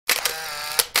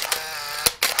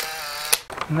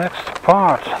Next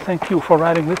part. Thank you for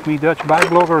riding with me, Dutch bike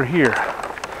blogger here.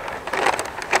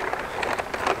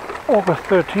 August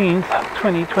 13th,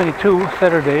 2022,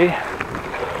 Saturday.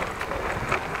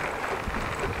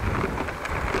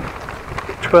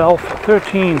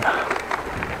 12:13.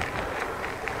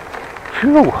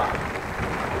 Phew.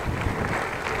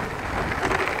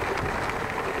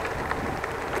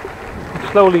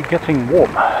 It's slowly getting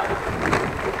warm.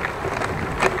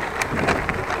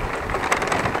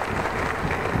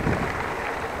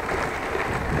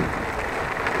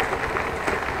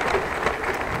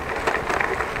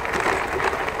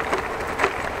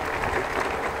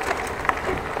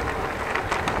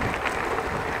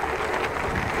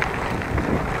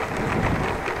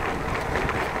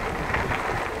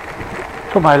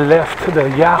 To my left, the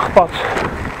Jaagpad.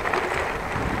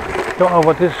 Don't know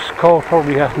what this is called,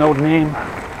 probably has no name.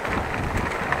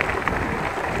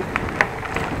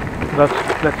 But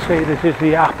let's say this is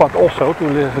the Jaagpad also, to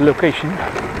the location.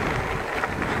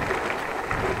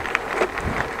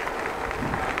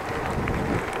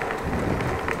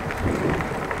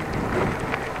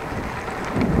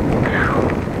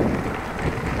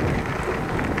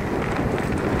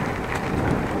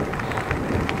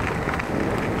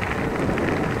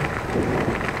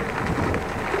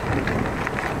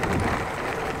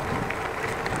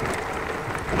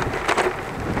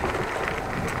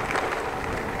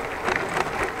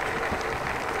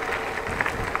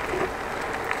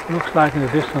 Looks like in the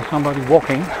distance somebody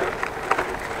walking.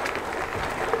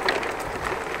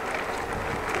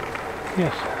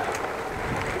 Yes,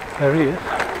 there he is.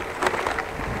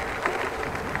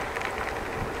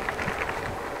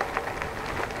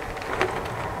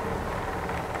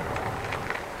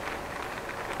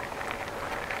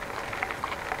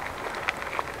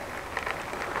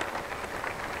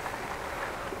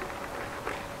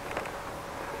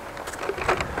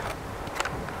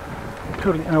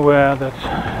 Totally unaware that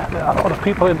there are other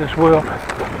people in this world.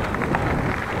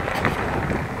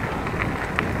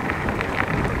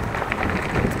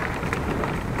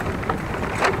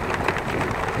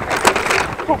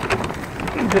 Oh,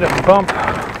 a bit of a bump.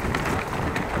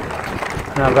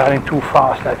 And I'm riding too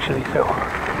fast actually, so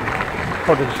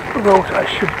for this road I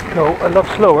should go a lot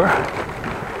slower.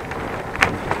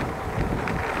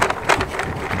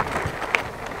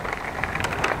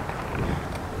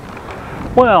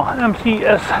 Well, empty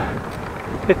as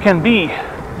it can be,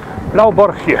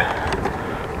 Blauwborgje.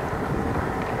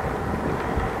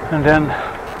 And then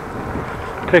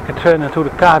take a turn into the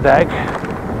Pedelec.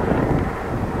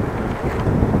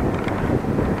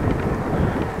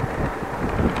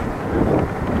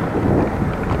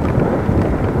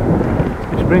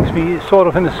 Which brings me sort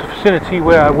of in this vicinity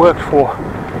where I worked for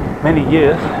many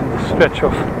years, in this stretch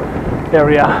of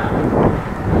area.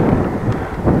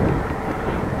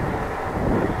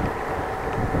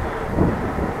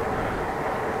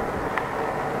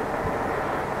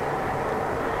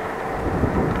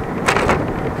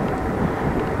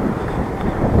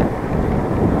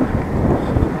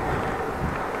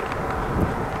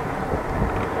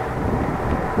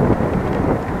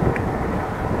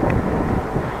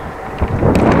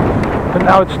 But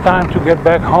now it's time to get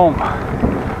back home.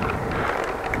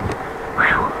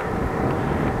 Whew.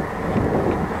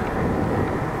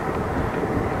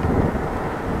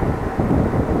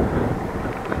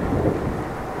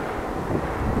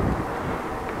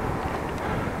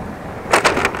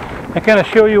 I can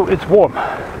assure you it's warm.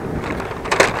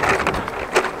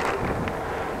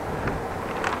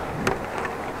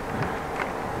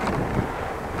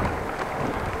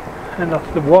 And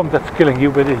not the warmth that's killing you,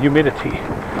 but the humidity.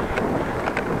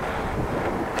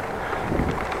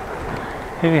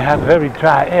 If you had very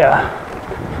dry air,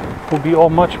 it would be all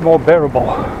much more bearable.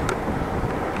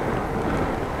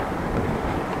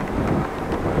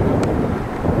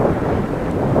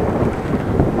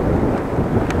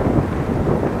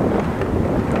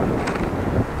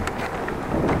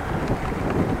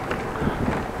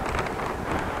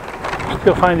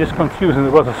 Still find this confusing.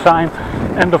 There was a sign,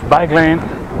 end of bike lane.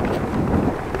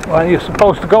 Well, you're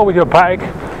supposed to go with your bike,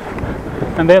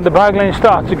 and then the bike lane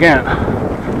starts again.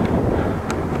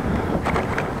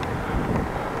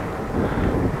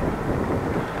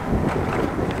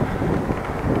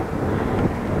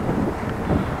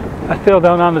 I still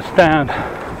don't understand.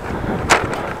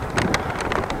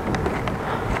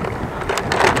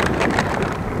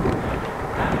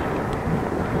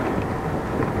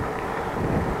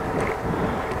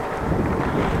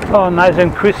 Oh, nice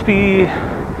and crispy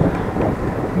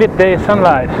midday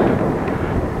sunlight.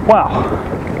 Wow.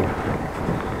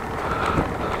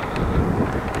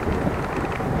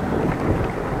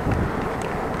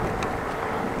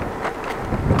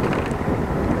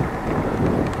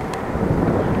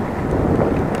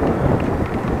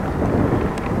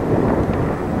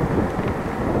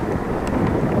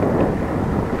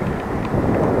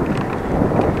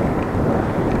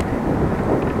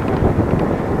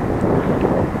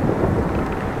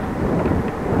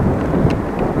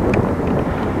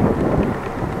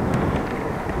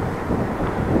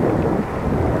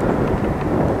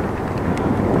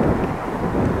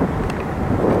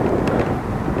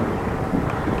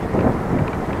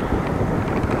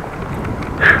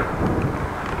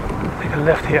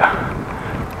 left here.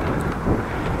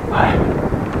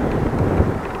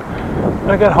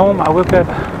 When I get home, I will get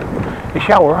a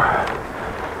shower,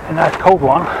 a nice cold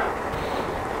one,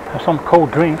 have some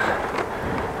cold drinks,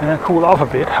 and then cool off a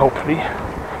bit, hopefully.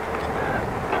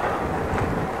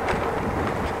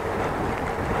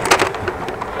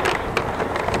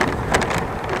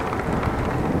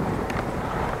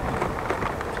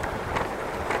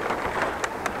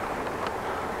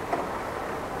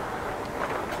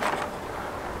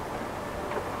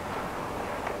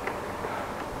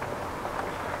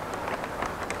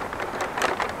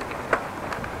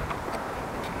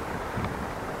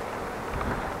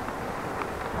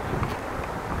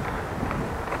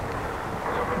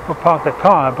 Parked their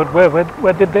car, but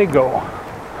where did they go?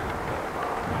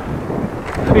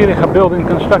 Tweede building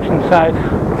construction site.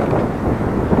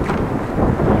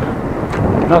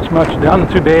 Not much done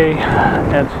today,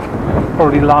 and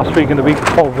probably last week and the week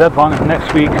before that one, and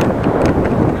next week,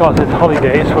 because it's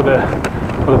holidays for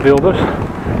the builders.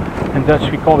 In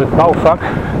Dutch we call it bouwvak.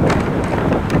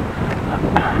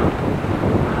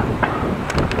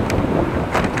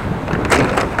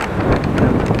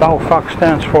 Bouwvak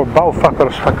stands for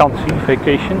bouwvakkersvakantie,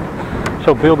 vacation,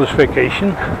 so builders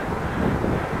vacation.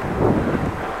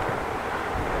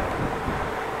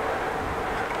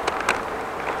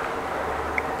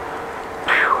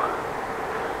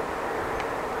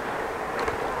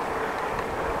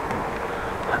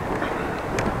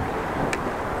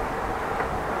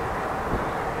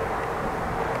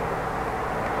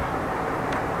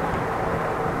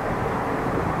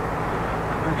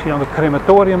 Actually on the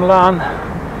crematoriumlaan,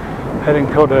 heading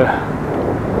to the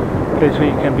place where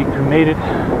you can be cremated.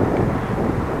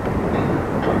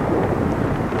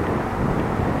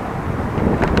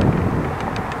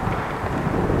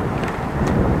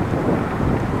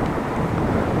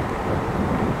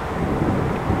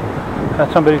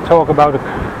 Had somebody talk about a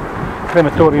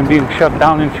crematorium being shut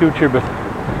down in future, but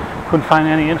couldn't find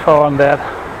any info on that.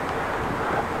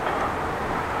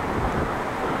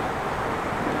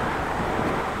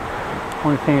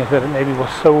 Only thing is that it maybe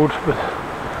was sold, but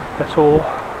that's all.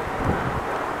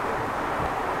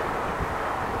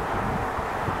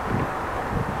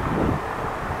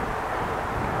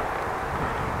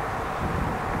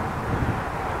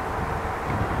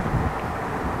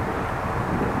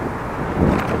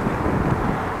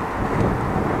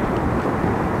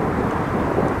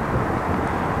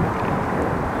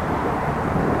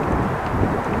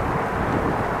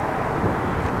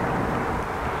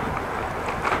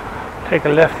 Take a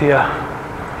left here.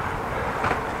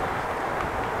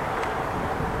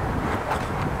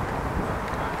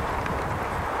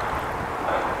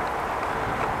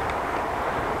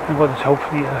 And what is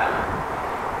hopefully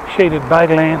a shaded bike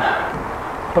lane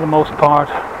for the most part,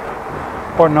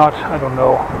 or not, I don't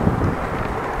know.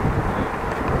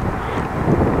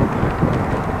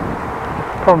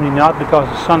 Probably not, because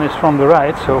the sun is from the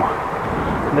right, so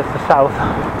that's the south.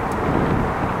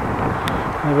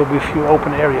 There will be a few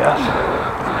open areas,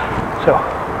 so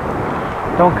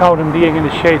don't count on being in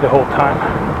the shade the whole time.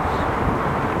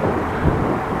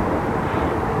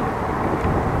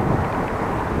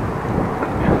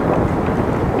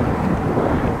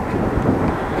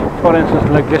 For instance,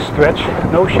 like this stretch,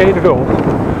 no shade at all.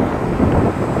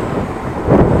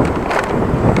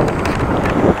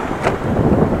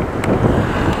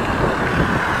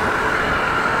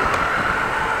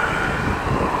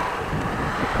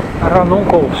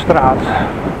 Ranonkelstraat.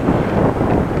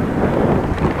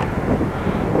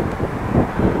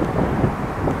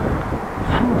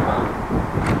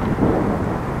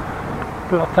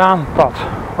 Plataanpad.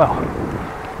 Well,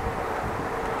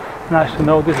 nice to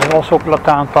know this is also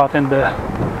Plataanpad in the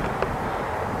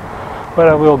where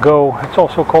I will go. It's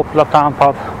also called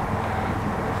Plataanpad.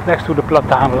 It's next to the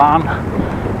Plataanlaan,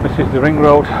 which is the ring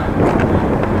road.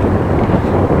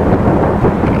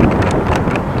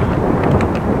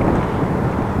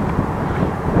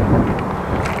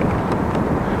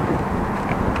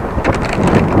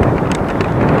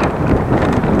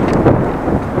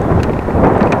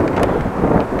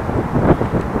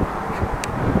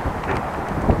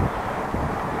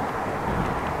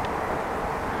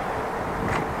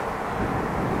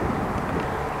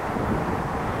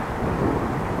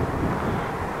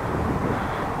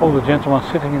 Older gentleman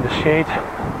sitting in the shade.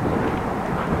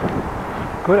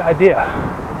 Good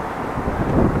idea.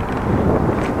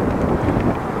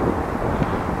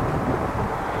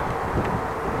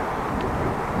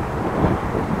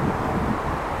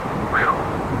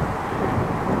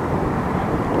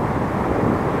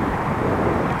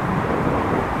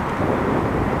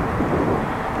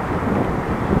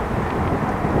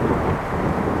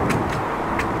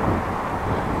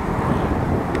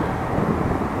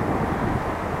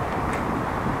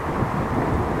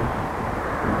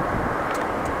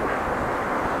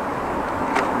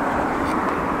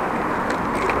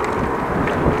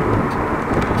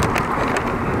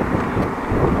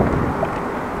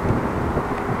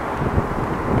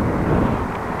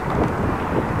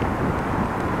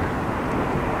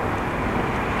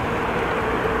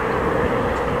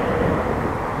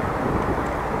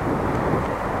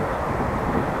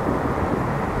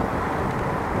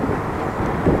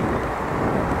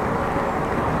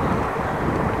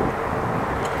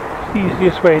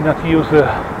 easiest way not to use the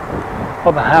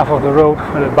other half of the road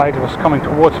when the bike was coming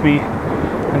towards me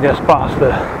and just past the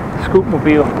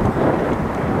scootmobile.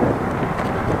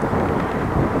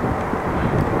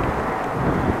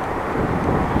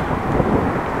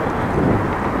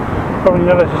 Probably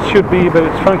not as it should be, but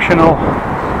it's functional.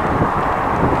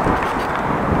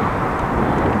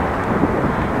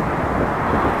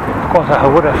 Of course I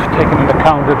would have taken into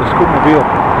account that the scootmobile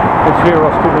would veer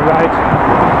off to the right.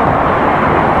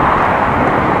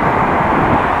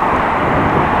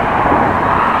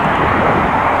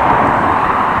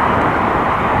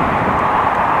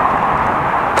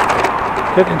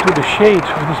 Get into the shade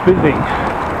of this building.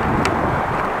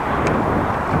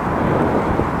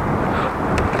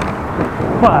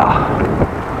 Wow,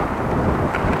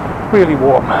 really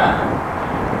warm.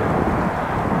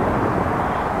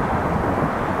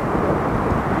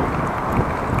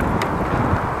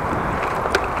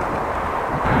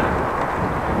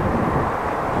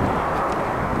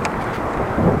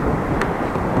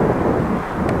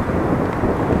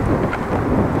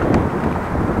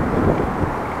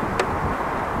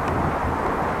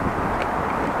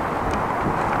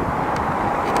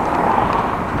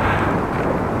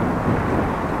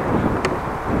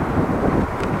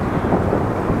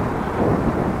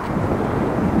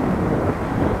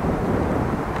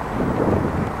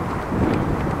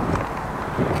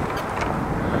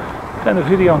 And the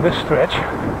video on this stretch.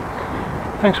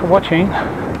 Thanks for watching.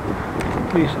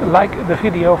 Please like the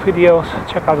videos,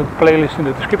 check out the playlist in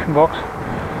the description box.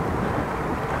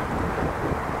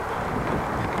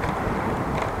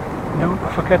 Don't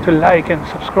forget to like and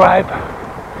subscribe.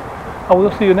 I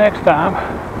will see you next time.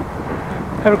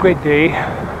 Have a great day.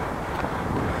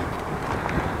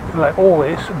 And like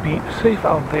always, be safe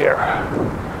out there.